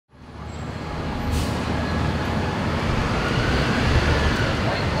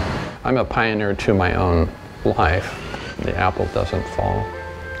I'm a pioneer to my own life. The apple doesn't fall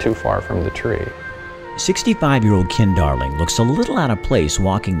too far from the tree. 65-year-old Ken Darling looks a little out of place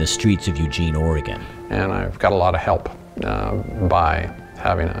walking the streets of Eugene, Oregon. And I've got a lot of help by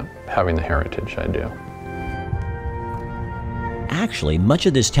having the heritage I do. Actually, much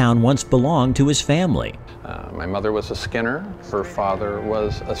of this town once belonged to his family. My mother was a Skinner, her father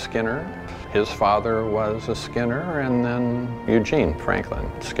was a Skinner, his father was a Skinner, and then Eugene Franklin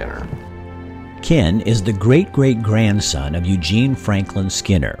Skinner. Ken is the great-great-grandson of Eugene Franklin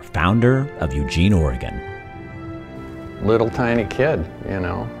Skinner, founder of Eugene, Oregon. Little tiny kid, you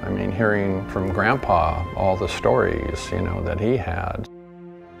know, I mean, hearing from Grandpa all the stories, you know, that he had.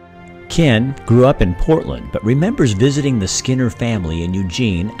 Ken grew up in Portland, but remembers visiting the Skinner family in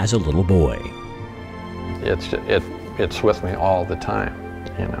Eugene as a little boy. It's with me all the time,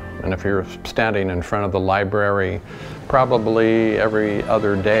 you know. And if you're standing in front of the library, probably every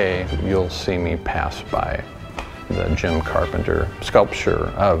other day, you'll see me pass by the Jim Carpenter sculpture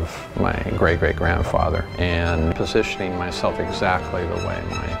of my great-great-grandfather and positioning myself exactly the way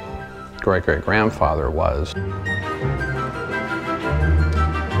my great-great-grandfather was.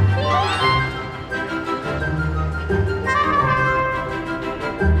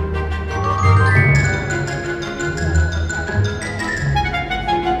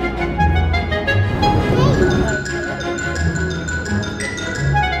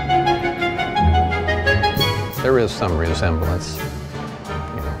 There is some resemblance,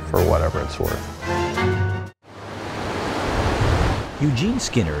 you know, for whatever it's worth. Eugene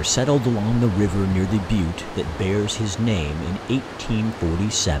Skinner settled along the river near the butte that bears his name in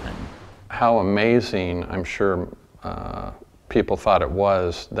 1847. How amazing, I'm sure people thought it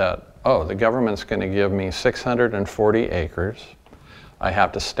was that, oh, the government's going to give me 640 acres. I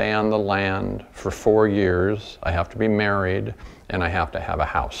have to stay on the land for 4 years. I have to be married, and I have to have a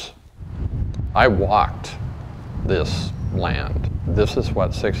house. I walked this land. This is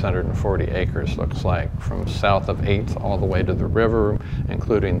what 640 acres looks like, from south of 8th all the way to the river,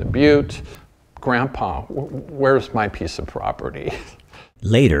 including the butte. Grandpa, where's my piece of property?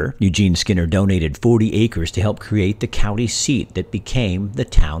 Later, Eugene Skinner donated 40 acres to help create the county seat that became the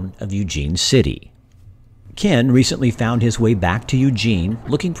town of Eugene City. Ken recently found his way back to Eugene,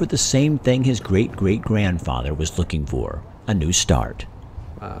 looking for the same thing his great-great-grandfather was looking for, a new start.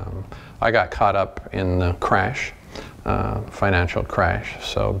 I got caught up in the crash, financial crash,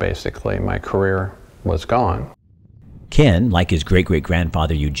 so basically my career was gone. Ken, like his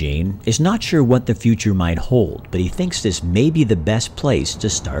great-great-grandfather Eugene, is not sure what the future might hold, but he thinks this may be the best place to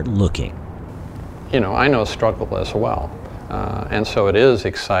start looking. You know, I know struggle as well, and so it is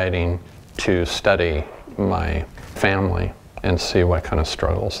exciting to study my family and see what kind of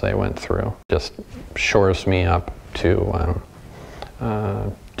struggles they went through. Just shores me up to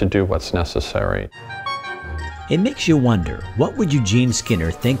do what's necessary. It makes you wonder, what would Eugene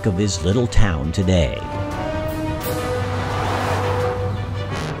Skinner think of his little town today?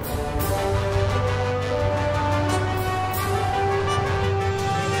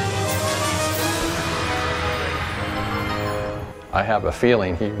 I have a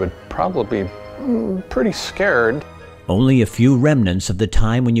feeling he would probably be pretty scared. Only a few remnants of the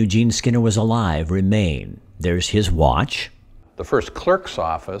time when Eugene Skinner was alive remain. There's his watch. The first clerk's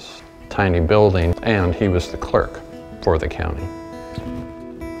office, tiny building, and he was the clerk for the county.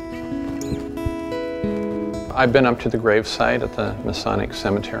 I've been up to the gravesite at the Masonic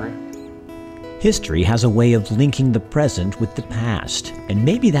Cemetery. History has a way of linking the present with the past, and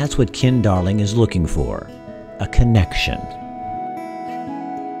maybe that's what Ken Darling is looking for, a connection.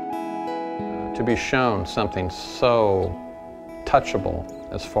 To be shown something so touchable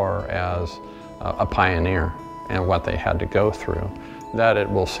as far as a pioneer and what they had to go through, that it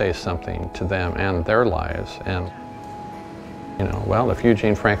will say something to them and their lives. And, you know, well, if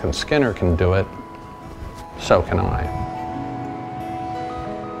Eugene Franklin Skinner can do it, so can I.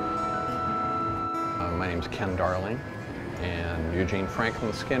 My name's Ken Darling, and Eugene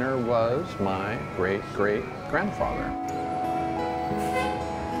Franklin Skinner was my great-great-grandfather.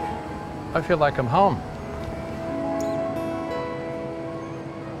 I feel like I'm home.